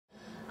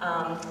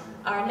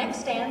Our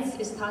next dance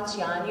is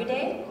Jāņu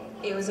Day.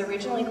 It was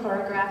originally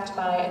choreographed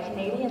by a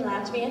Canadian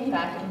Latvian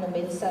back in the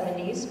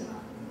mid-70s,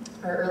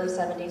 or early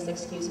 70s,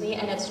 excuse me,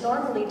 and it's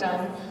normally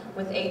done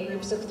with 8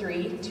 groups of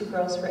 3, 2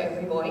 girls for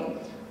every boy.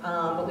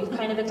 But we've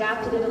kind of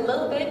adapted it a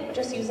little bit,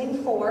 just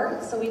using 4,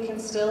 so we can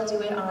still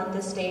do it on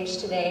this stage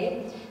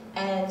today.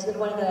 And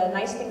one of the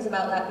nice things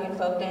about Latvian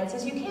folk dance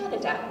is you can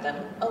adapt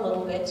them a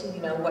little bit to,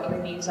 what your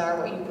needs are,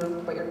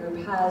 what your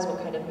group has,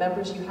 what kind of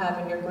members you have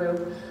in your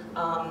group.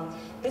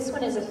 This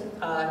one is a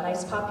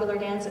nice popular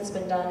dance. It's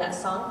been done at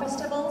song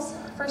festivals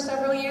for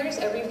several years.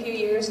 Every few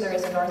years there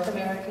is a North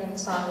American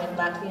song and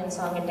Latvian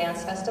song and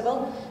dance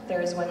festival.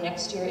 There is one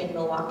next year in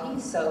Milwaukee,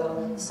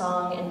 so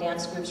song and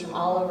dance groups from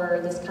all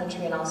over this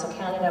country and also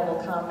Canada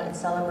will come and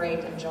celebrate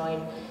and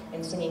join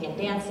in singing and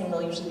dancing.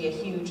 There'll usually be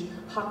a huge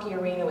hockey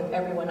arena with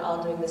everyone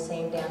all doing the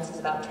same dances,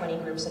 about 20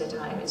 groups at a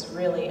time. It's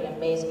really an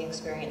amazing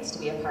experience to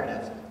be a part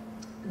of.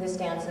 This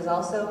dance is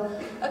also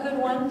a good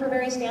one for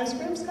various dance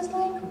groups because,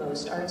 like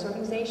most arts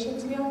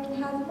organizations, we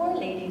often have more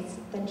ladies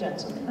than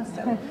gentlemen,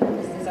 so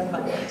this is a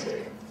fun one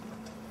too.